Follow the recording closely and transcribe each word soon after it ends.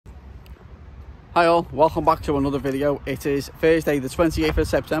Hi all, welcome back to another video. It is Thursday the 28th of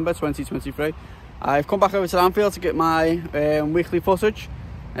September 2023. I've come back over to Anfield to get my weekly footage.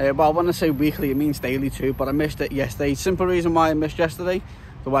 Well, when I say weekly it means daily too, but I missed it yesterday. Simple reason why I missed yesterday: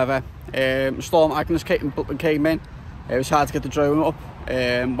 the weather. Storm Agnes came in. It was hard to get the drone up.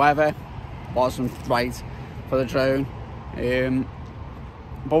 Weather wasn't right for the drone.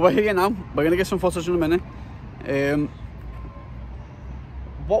 But we're here now. We're going to get some footage in a minute.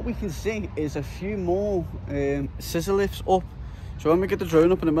 What we can see is a few more scissor lifts up, so when we get the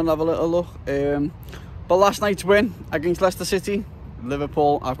drone up in a minute, have a little look. But last night's win against Leicester City,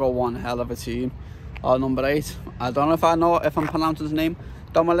 Liverpool, I've got one hell of a team. Our number 8, I don't know if I'm pronouncing his name,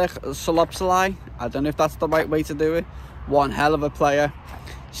 Dominic Solopsalai, I don't know if that's the right way to do it. One hell of a player.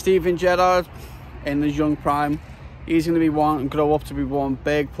 Steven Gerrard in his young prime, he's going to be one, grow up to be one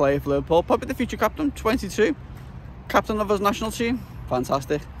big player for Liverpool, probably the future captain, 22, captain of his national team.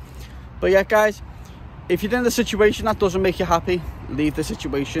 Fantastic. But yeah, guys, if you're in a situation that doesn't make you happy, leave the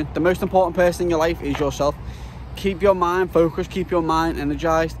situation. The most important person in your life is yourself. Keep your mind focused, keep your mind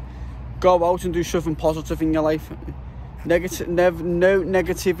energized. Go out and do something positive in your life. No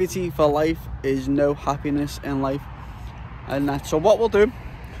negativity for life is no happiness in life. And that's so what we'll do,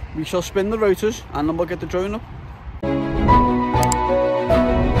 we shall spin the rotors and then we'll get the drone up.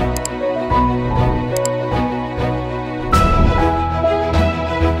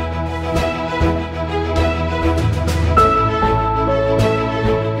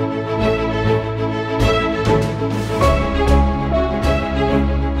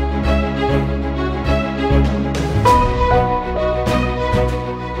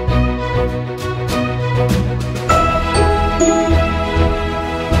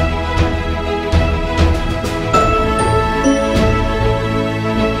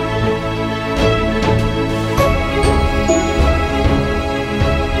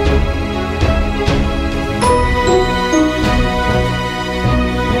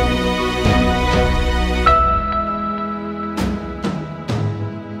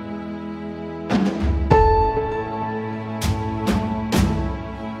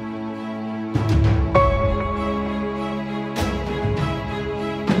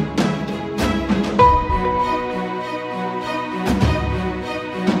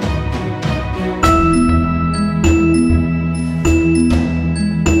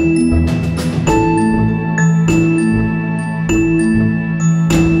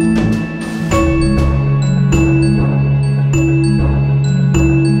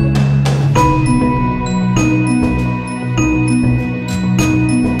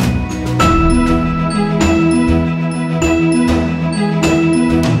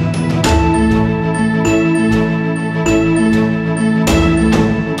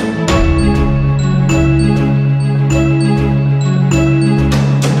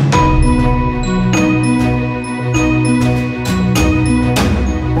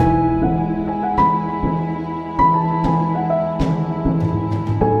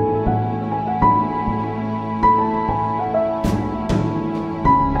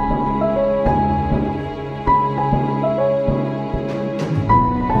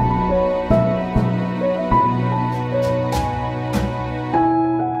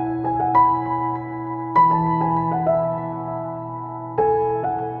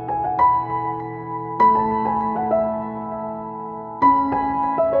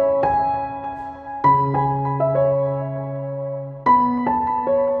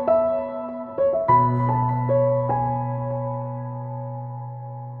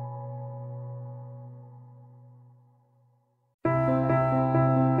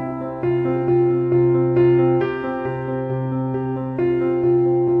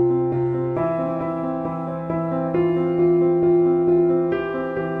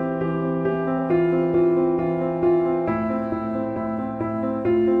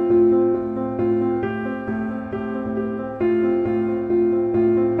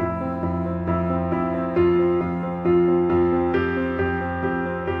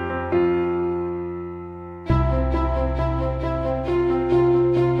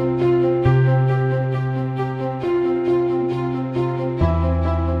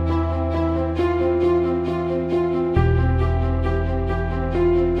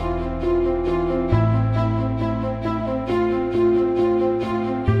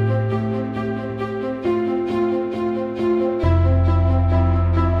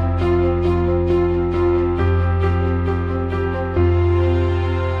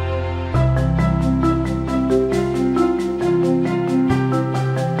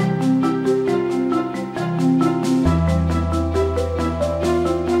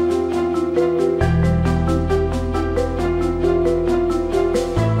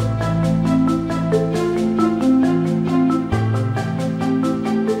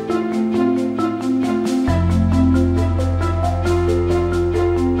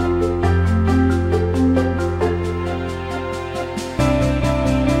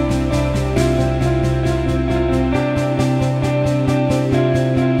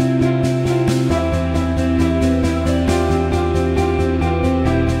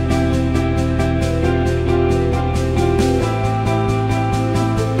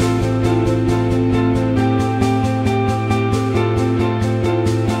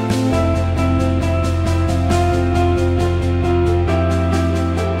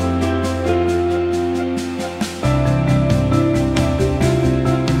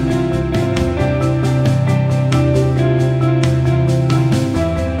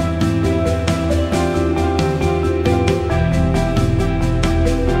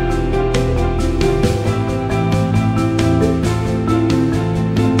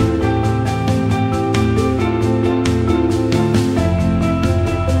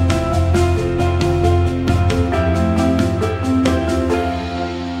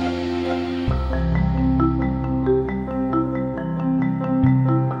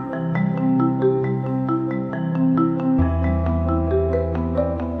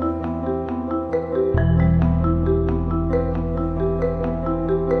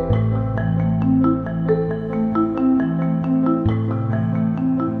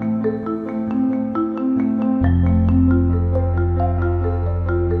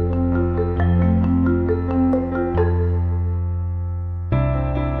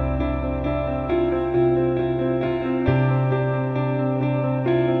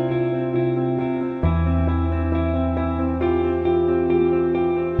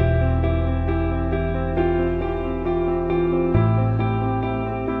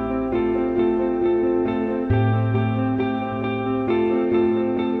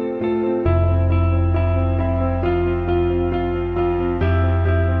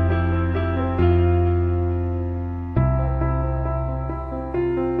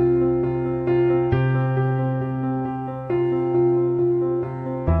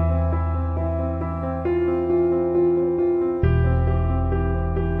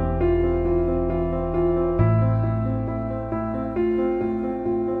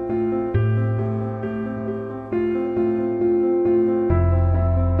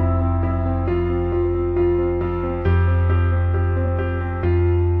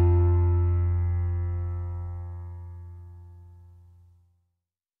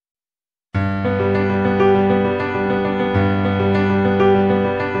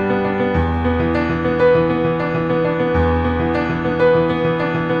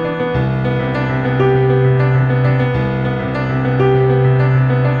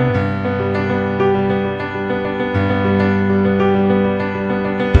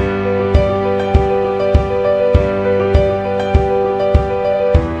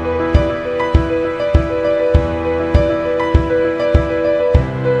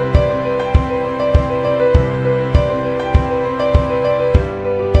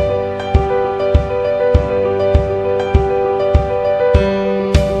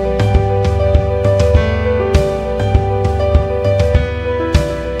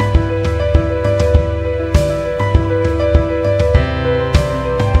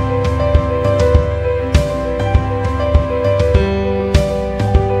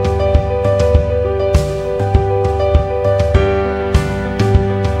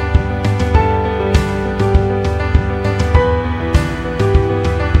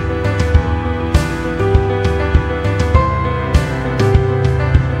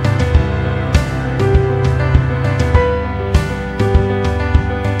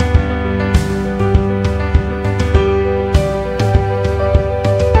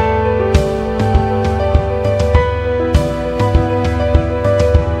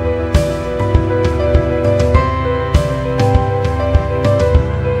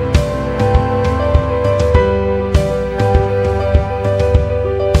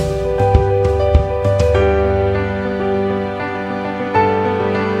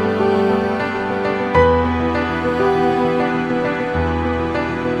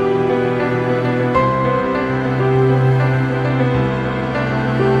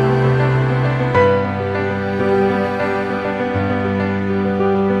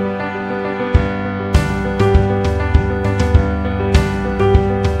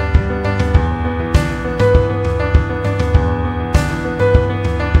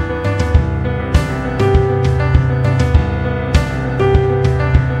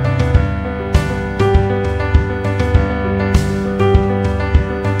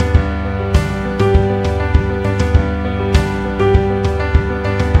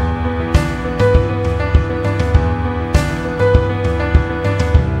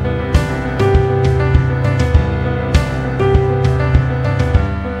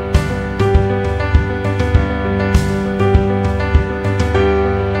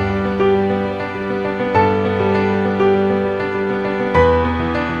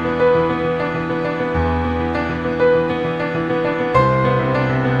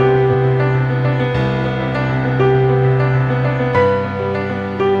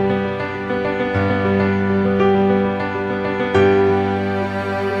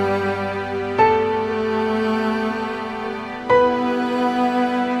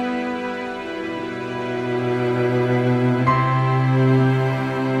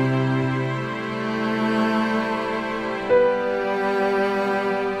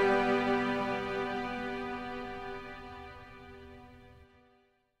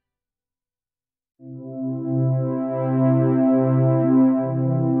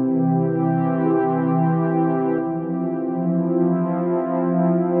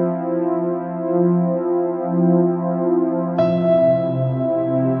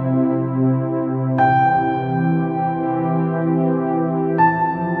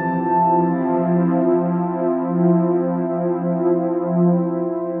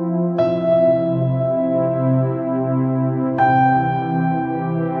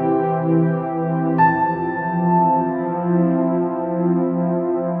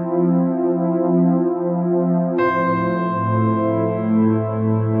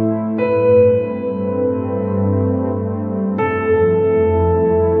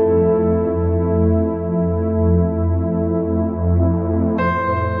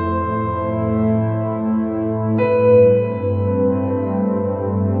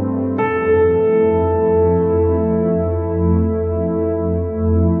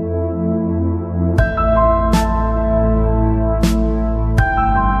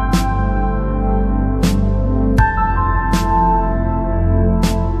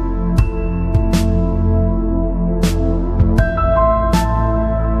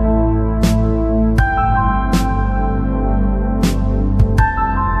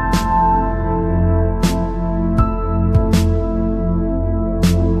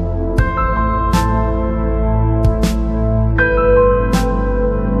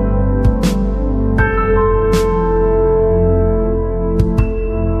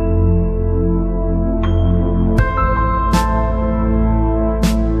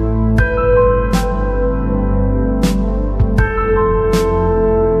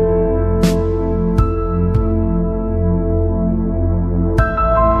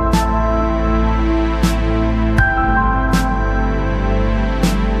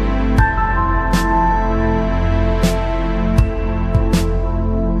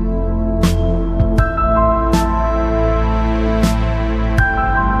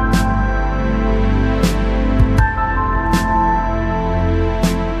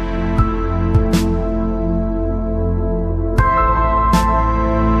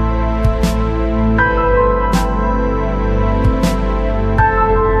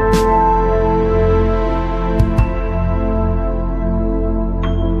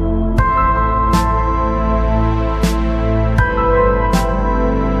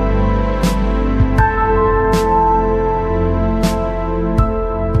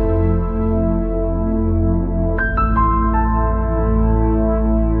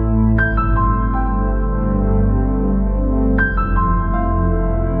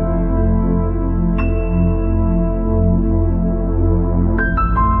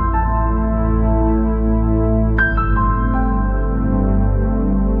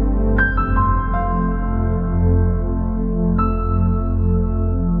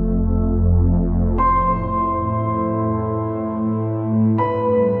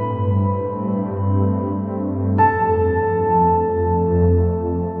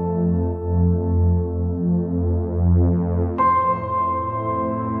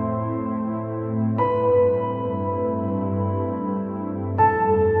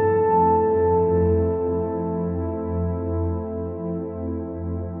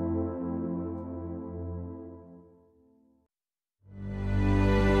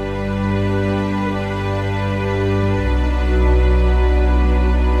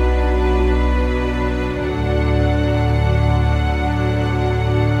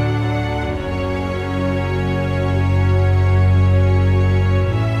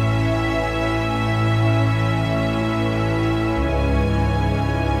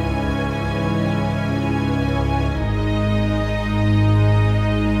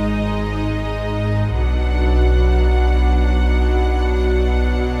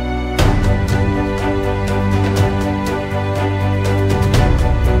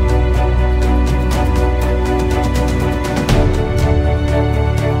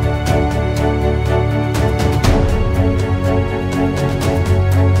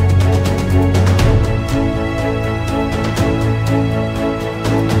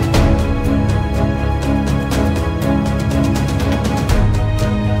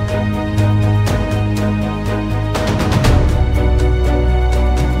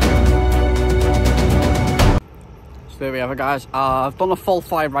 guys, I've done a full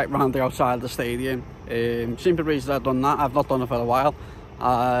fly right round the outside of the stadium. Simple reason I've done that, I've not done it for a while,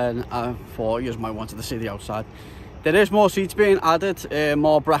 and I thought you might wanted to see the outside. There is more seats being added,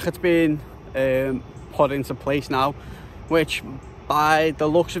 more brackets being put into place now, which by the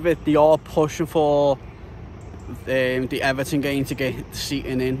looks of it, they are pushing for the Everton game to get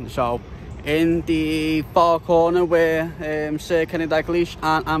seating in. So in the far corner where Sir Kenny Dalglish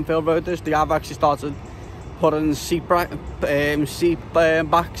and Anfield Road is, they have actually started putting seat backs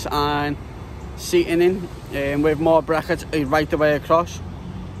and seating in with more brackets right the way across.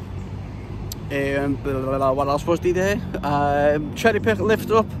 What else was there? Cherry pick lift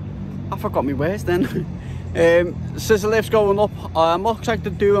up. I forgot my words then. Scissor lifts going up. Looks like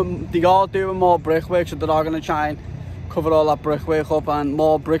they are doing more brickwork, so they are going to try and cover all that brickwork up, and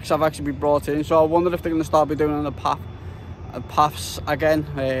more bricks have actually been brought in. So I wonder if they're going to start doing the paths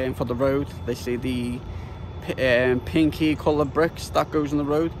again for the road. They see the pinky coloured bricks that goes in the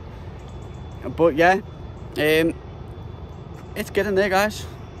road. But yeah, it's getting there, guys.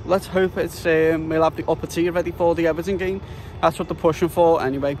 Let's hope it's we'll have the upper tier ready for the Everton game. That's what they're pushing for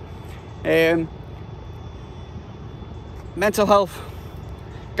anyway. Mental health,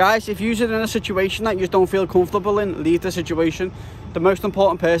 guys. If you're in a situation that you don't feel comfortable in, leave the situation. The most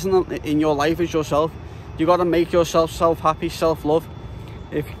important person in your life is yourself. You got to make yourself happy, self-love.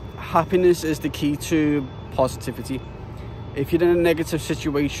 If happiness is the key to positivity. If you're in a negative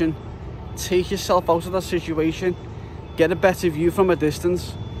situation, take yourself out of that situation. Get a better view from a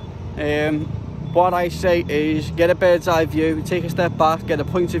distance. What I say is get a bird's eye view, take a step back, get a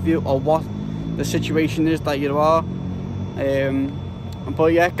point of view of what the situation is that you are.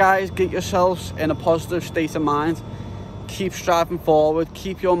 But yeah, guys, get yourselves in a positive state of mind. Keep striving forward,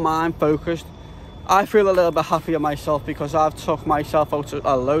 keep your mind focused. I feel a little bit happier myself because I've took myself out of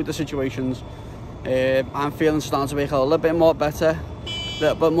a load of situations. I'm feeling starting to make a little bit more better, a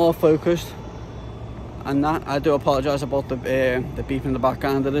little bit more focused. And that, I do apologise about the beep in the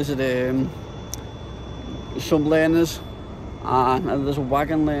background. There is some learners, and there's a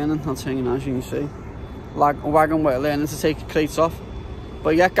wagon learning, that's hanging, as you can see. Like a wagon learning to take crates off.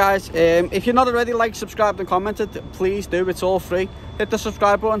 But yeah, guys, if you're not already liked, subscribed and commented, please do. It's all free. Hit the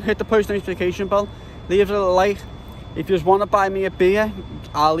subscribe button, hit the post notification bell, leave it a like. If you just want to buy me a beer,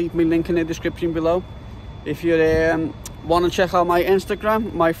 I'll leave my link in the description below. If you want to check out my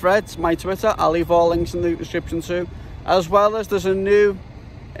Instagram, my threads, my Twitter, I'll leave all links in the description too. As well as there's a new,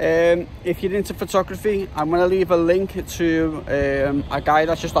 if you're into photography, I'm going to leave a link to a guy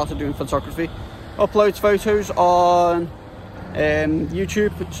that's just started doing photography. Uploads photos on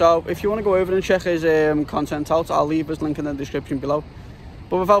YouTube. So if you want to go over and check his content out, I'll leave his link in the description below.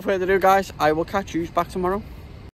 But without further ado, guys, I will catch you back tomorrow.